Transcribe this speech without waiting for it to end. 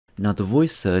Now the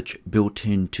voice search built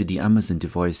into the Amazon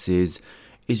devices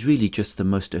is really just the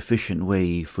most efficient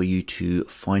way for you to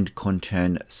find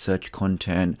content, search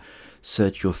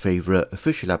your favorite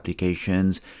official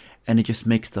applications, and it just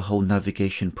makes the whole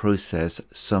navigation process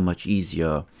so much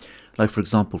easier. Like for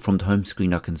example, from the home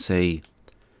screen I can say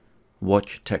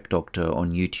watch Tech Doctor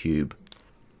on YouTube.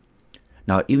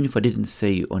 Now even if I didn't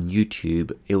say on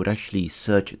YouTube, it would actually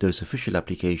search those official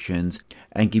applications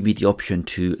and give me the option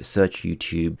to search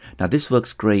YouTube. Now this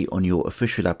works great on your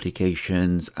official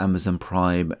applications, Amazon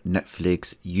Prime,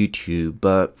 Netflix, YouTube,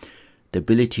 but the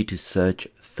ability to search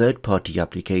third-party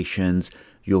applications,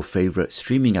 your favorite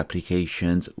streaming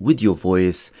applications with your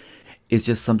voice is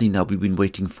just something that we've been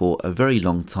waiting for a very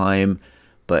long time.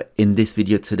 But in this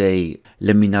video today,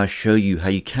 let me now show you how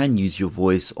you can use your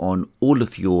voice on all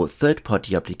of your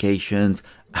third-party applications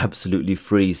absolutely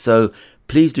free. So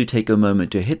please do take a moment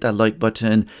to hit that like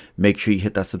button, make sure you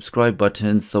hit that subscribe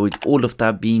button. So with all of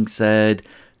that being said,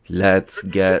 let's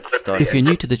get started. If you're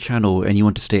new to the channel and you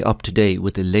want to stay up to date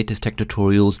with the latest tech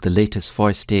tutorials, the latest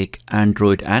Firestick,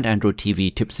 Android and Android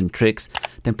TV tips and tricks,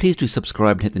 then please do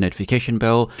subscribe and hit the notification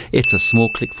bell. It's a small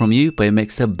click from you, but it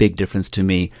makes a big difference to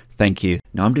me. Thank you.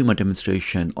 Now I'm doing my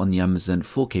demonstration on the Amazon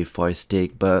 4K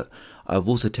Firestick, but I've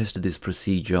also tested this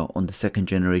procedure on the second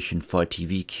generation Fire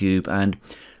TV Cube, and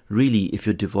really if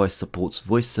your device supports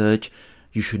voice search,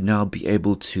 you should now be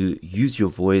able to use your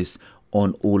voice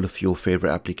on all of your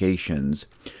favorite applications.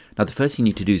 Now the first thing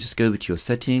you need to do is just go over to your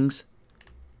settings,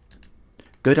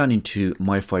 go down into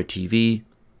My Fire TV,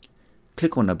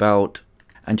 click on About,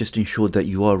 and just ensure that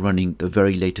you are running the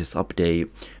very latest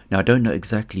update. Now I don't know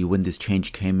exactly when this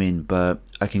change came in, but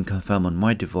I can confirm on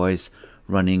my device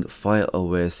running Fire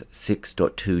OS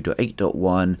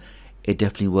 6.2.8.1, it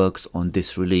definitely works on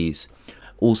this release.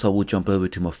 Also I will jump over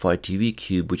to my Fire TV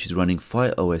Cube, which is running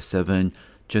Fire OS 7,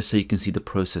 just so you can see the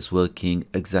process working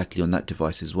exactly on that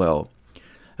device as well.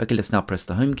 Okay, let's now press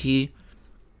the home key.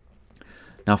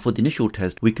 Now for the initial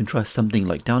test, we can try something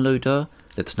like Downloader.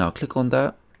 Let's now click on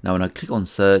that. Now when I click on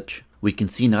search, we can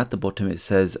see now at the bottom it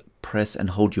says press and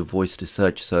hold your voice to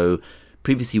search. So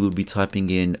previously we'll be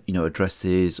typing in,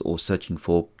 addresses or searching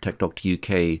for Tech Doctor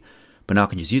UK, but now I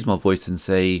can just use my voice and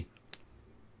say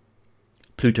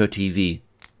Pluto TV.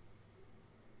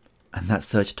 And that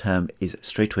search term is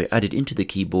straight away added into the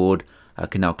keyboard. I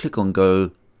can now click on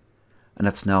go, and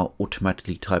that's now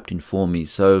automatically typed in for me.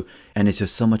 And it's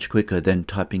just so much quicker than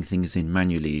typing things in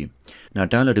manually. Now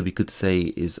Downloader we could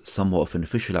say is somewhat of an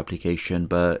official application,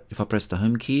 but if I press the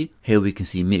home key, here we can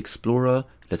see Mi Explorer.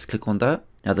 Let's click on that.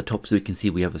 Now at the top so we can see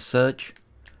we have a search.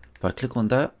 If I click on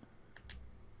that,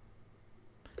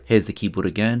 here's the keyboard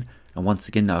again, and once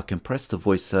again now I can press the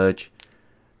voice search,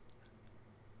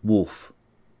 wolf.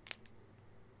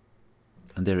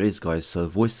 And there it is, guys. So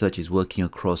voice search is working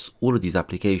across all of these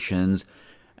applications,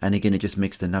 and again it just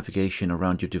makes the navigation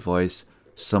around your device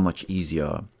so much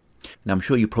easier. Now I'm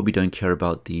sure you probably don't care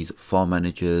about these file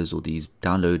managers or these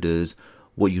downloaders.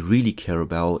 What you really care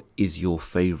about is your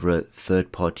favorite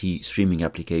third-party streaming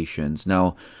applications.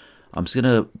 Now I'm just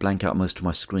gonna blank out most of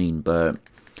my screen, but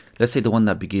let's say the one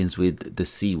that begins with the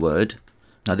C word.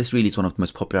 Now this really is one of the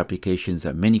most popular applications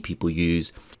that many people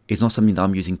use. It's not something that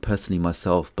I'm using personally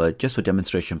myself, but just for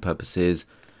demonstration purposes,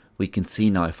 we can see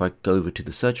now if I go over to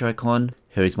the search icon,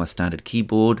 here is my standard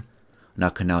keyboard, and I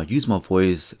can now use my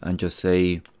voice and just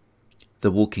say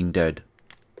The Walking Dead.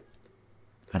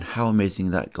 And how amazing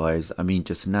is that, guys? I mean,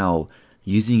 just now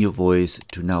using your voice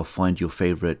to now find your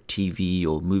favorite TV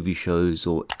or movie shows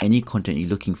or any content you're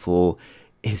looking for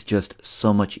is just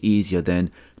so much easier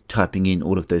than typing in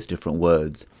all of those different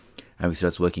words. And we see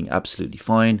that's working absolutely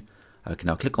fine. I can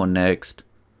now click on next,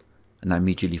 and that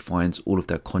immediately finds all of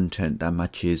that content that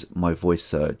matches my voice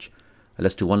search.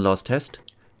 Let's do one last test.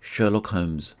 Sherlock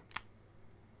Holmes.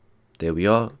 There we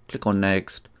are. Click on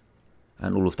next,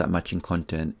 and all of that matching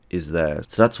content is there.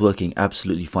 So that's working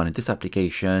absolutely fine in this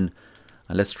application.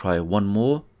 And let's try one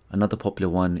more. Another popular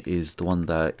one is the one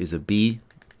that is a B.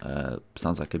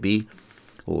 Sounds like a B.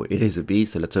 Or it is a B,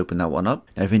 so let's open that one up.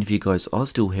 Now if any of you guys are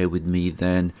still here with me,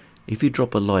 then if you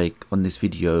drop a like on this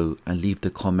video and leave the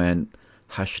comment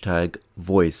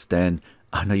 #voice, then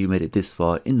I know you made it this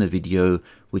far in the video,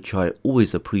 which I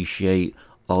always appreciate.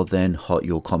 I'll then heart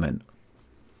your comment.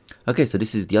 Okay, so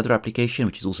this is the other application,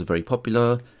 which is also very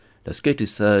popular. Let's go to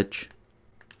search,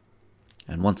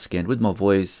 and once again with my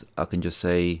voice I can just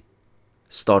say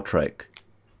Star Trek.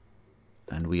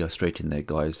 And we are straight in there,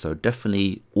 guys. So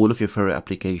definitely all of your favorite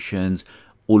applications,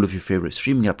 all of your favorite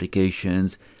streaming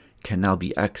applications can now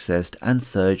be accessed and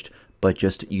searched by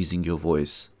just using your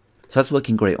voice. So that's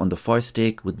working great on the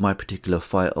Firestick with my particular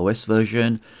Fire OS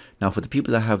version. Now for the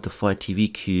people that have the Fire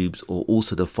TV cubes or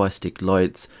also the Firestick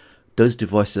lights, those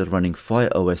devices are running Fire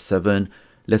OS 7.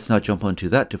 Let's now jump onto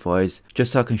that device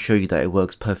just so I can show you that it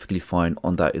works perfectly fine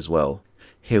on that as well.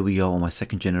 Here we are on my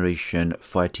second generation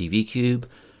Fire TV cube.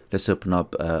 Let's open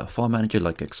up a file manager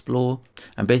like Explore,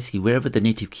 and basically wherever the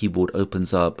native keyboard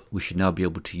opens up, we should now be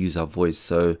able to use our voice.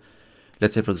 So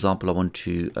let's say for example I want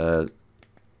to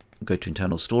go to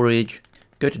internal storage,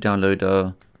 go to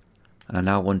downloader, and I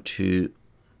now want to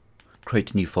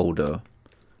create a new folder.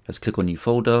 Let's click on new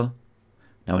folder.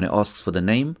 Now when it asks for the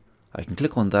name, I can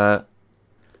click on that,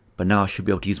 but now I should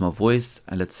be able to use my voice,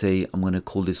 and let's say I'm going to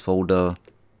call this folder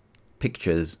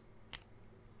pictures.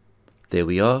 There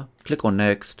we are. Click on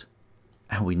next,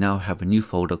 and we now have a new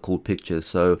folder called pictures.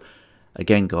 So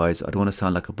again guys, I don't want to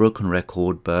sound like a broken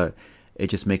record, but it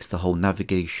just makes the whole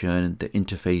navigation, the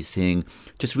interfacing,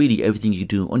 just really everything you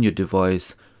do on your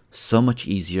device so much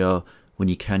easier when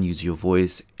you can use your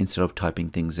voice instead of typing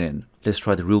things in. Let's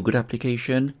try the real good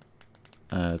application.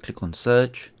 Click on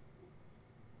search.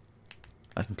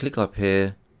 I can click up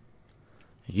here,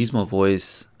 use my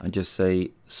voice and just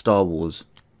say Star Wars.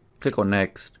 Click on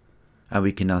next, and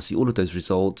we can now see all of those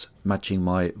results matching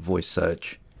my voice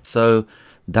search. So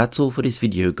that's all for this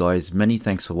video guys. Many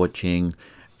thanks for watching.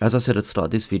 As I said at the start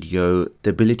of this video, the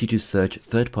ability to search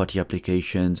third-party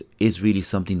applications is really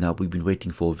something that we've been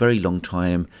waiting for a very long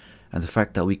time, and the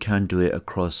fact that we can do it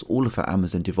across all of our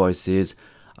Amazon devices,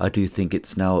 I do think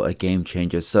it's now a game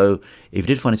changer. So if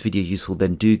you did find this video useful,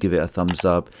 then do give it a thumbs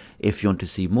up. If you want to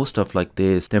see more stuff like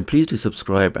this, then please do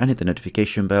subscribe and hit the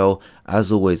notification bell.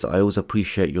 As always, I always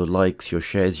appreciate your likes, your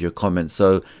shares, your comments.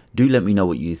 So do let me know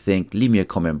what you think. Leave me a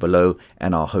comment below,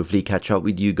 and I'll hopefully catch up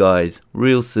with you guys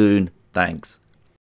real soon. Thanks.